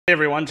Hey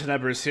everyone,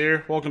 Tenebris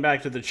here. Welcome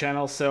back to the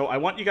channel. So I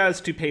want you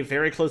guys to pay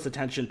very close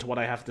attention to what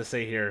I have to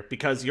say here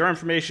because your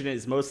information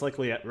is most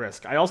likely at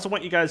risk. I also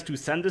want you guys to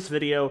send this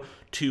video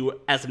to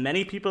as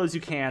many people as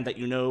you can that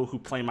you know who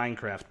play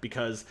Minecraft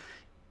because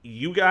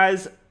you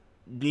guys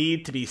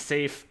need to be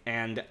safe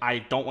and I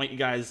don't want you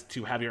guys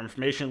to have your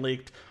information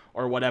leaked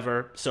or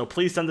whatever. So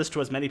please send this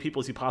to as many people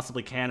as you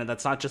possibly can, and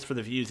that's not just for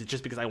the views, it's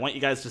just because I want you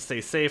guys to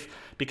stay safe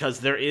because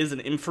there is an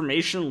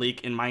information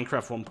leak in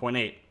Minecraft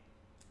 1.8.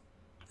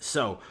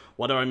 So,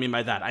 what do I mean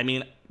by that? I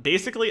mean,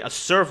 basically, a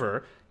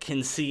server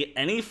can see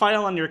any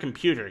file on your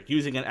computer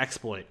using an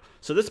exploit.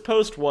 So this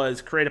post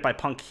was created by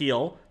Punk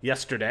Heel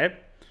yesterday,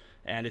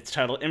 and it's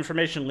titled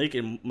Information Leak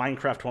in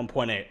Minecraft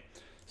 1.8.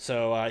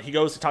 So he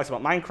talks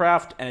about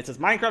Minecraft, and it says,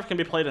 Minecraft can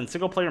be played in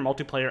single-player,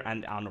 multiplayer,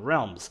 and on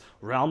Realms.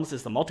 Realms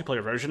is the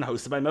multiplayer version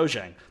hosted by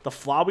Mojang. The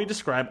flaw we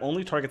describe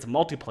only targets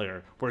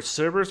multiplayer, where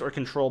servers are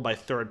controlled by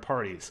third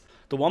parties.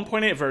 The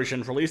 1.8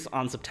 version, released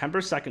on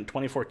September 2nd,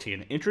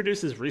 2014,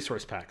 introduces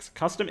resource packs,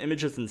 custom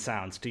images and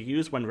sounds to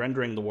use when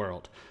rendering the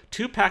world.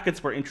 Two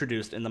packets were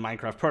introduced in the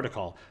Minecraft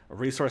protocol, a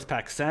resource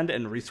pack send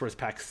and resource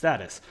pack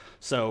status.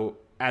 So,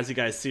 as you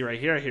guys see right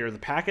here, here are the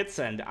packets,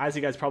 and as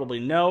you guys probably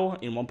know,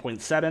 in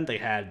 1.7 they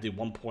had the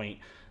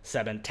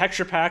 1.7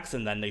 texture packs,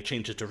 and then they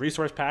changed it to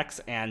resource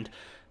packs, and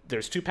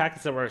there's two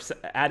packets that were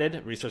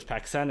added, resource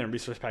pack send and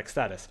resource pack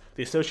status.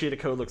 The associated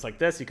code looks like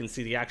this. You can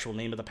see the actual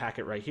name of the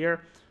packet right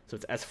here. So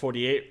it's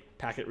S48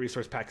 packet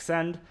resource pack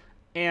send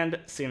and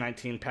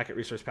C19 packet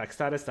resource pack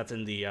status. That's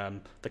in the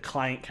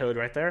client code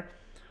right there.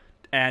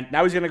 And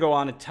now he's going to go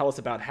on and tell us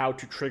about how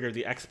to trigger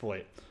the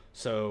exploit.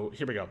 So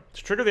here we go.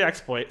 To trigger the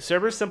exploit,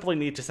 servers simply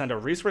need to send a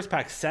resource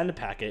pack send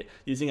packet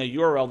using a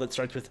URL that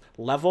starts with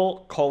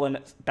level://.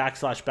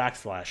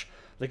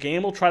 The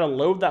game will try to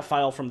load that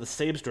file from the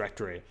saves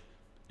directory.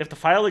 If the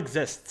file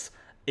exists,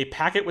 a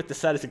packet with the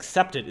status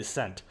accepted is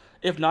sent.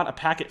 If not, a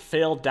packet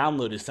failed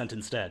download is sent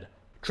instead.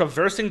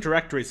 Traversing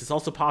directories is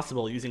also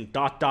possible using ..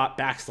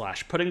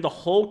 putting the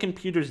whole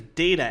computer's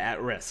data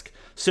at risk.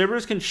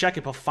 Servers can check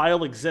if a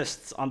file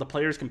exists on the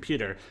player's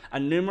computer,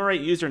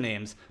 enumerate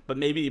usernames, but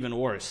maybe even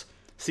worse.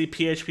 See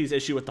PHP's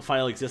issue with the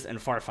file exists in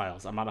far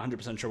files. I'm not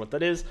 100% sure what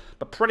that is,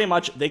 but pretty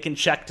much they can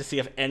check to see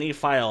if any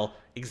file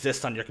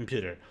exists on your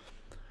computer.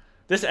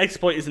 This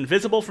exploit is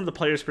invisible from the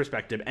player's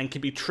perspective and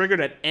can be triggered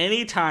at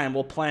any time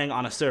while playing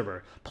on a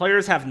server.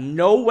 Players have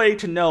no way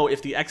to know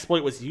if the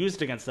exploit was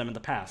used against them in the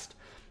past.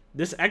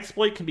 This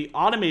exploit can be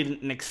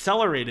automated and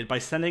accelerated by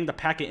sending the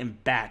packet in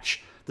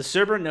batch. The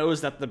server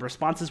knows that the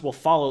responses will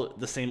follow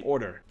the same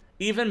order.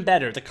 Even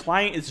better, the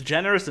client is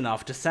generous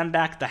enough to send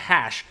back the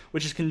hash,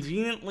 which is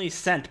conveniently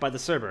sent by the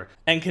server,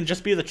 and can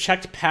just be the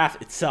checked path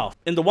itself.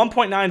 In the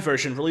 1.9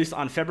 version, released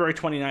on February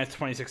 29th,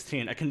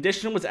 2016, a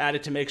condition was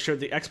added to make sure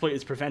the exploit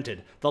is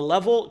prevented. The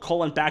level://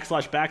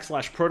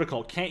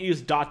 protocol can't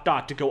use ..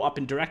 to go up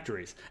in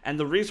directories, and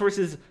the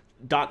resources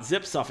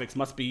 .zip suffix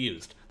must be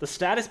used. The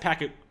status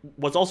packet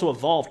was also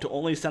evolved to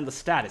only send the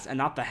status and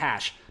not the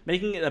hash,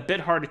 making it a bit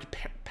harder to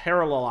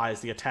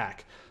parallelize the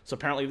attack. So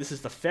apparently this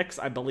is the fix,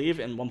 I believe,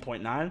 in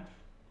 1.9.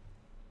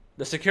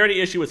 The security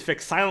issue was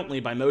fixed silently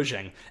by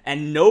Mojang,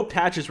 and no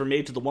patches were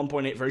made to the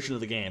 1.8 version of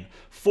the game.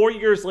 4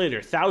 years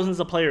later, thousands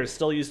of players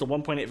still use the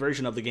 1.8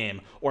 version of the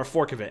game, or a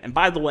fork of it. And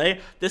by the way,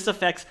 this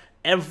affects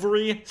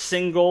every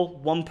single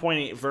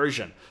 1.8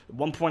 version.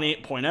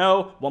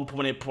 1.8.0,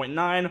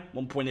 1.8.9,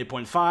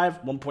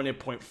 1.8.5,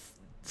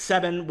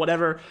 1.8.7,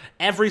 whatever.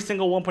 Every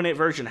single 1.8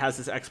 version has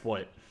this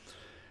exploit.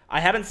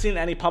 I haven't seen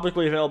any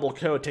publicly available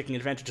code taking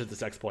advantage of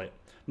this exploit.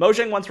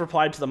 Mojang once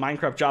replied to the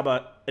Minecraft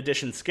Java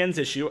Edition skins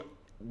issue,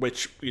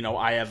 which,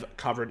 I have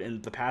covered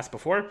in the past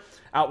before,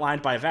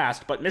 outlined by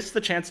Vast, but missed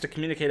the chance to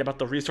communicate about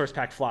the resource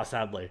pack flaw,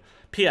 sadly.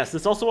 P.S.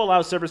 This also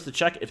allows servers to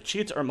check if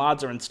cheats or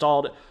mods are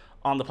installed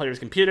on the player's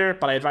computer,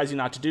 but I advise you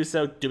not to do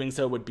so. Doing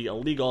so would be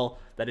illegal.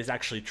 That is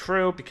actually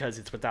true, because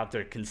it's without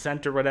their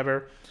consent or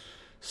whatever.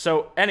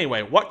 So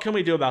anyway, what can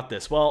we do about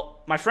this?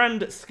 Well, my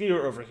friend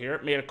Skier over here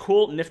made a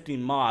cool, nifty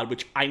mod,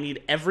 which I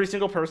need every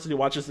single person who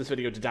watches this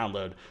video to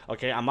download.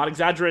 Okay, I'm not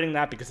exaggerating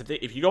that, because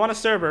if you go on a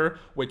server,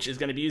 which is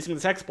going to be using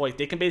this exploit,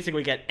 they can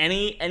basically get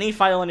any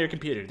file on your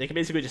computer. They can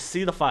basically just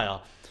see the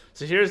file.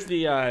 So here's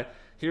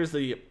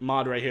the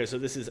mod right here. So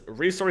this is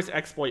resource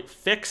exploit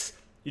fix.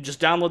 You just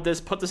download this,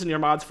 put this in your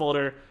mods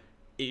folder.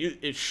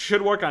 It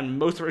should work on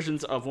most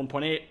versions of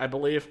 1.8, I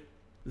believe.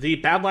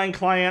 The Badline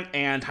client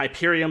and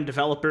Hyperion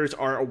developers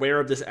are aware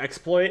of this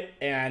exploit,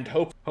 and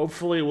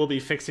hopefully we'll be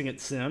fixing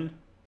it soon.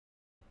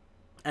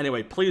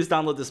 Anyway, please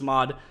download this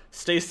mod,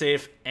 stay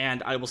safe,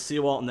 and I will see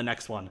you all in the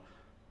next one.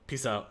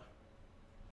 Peace out.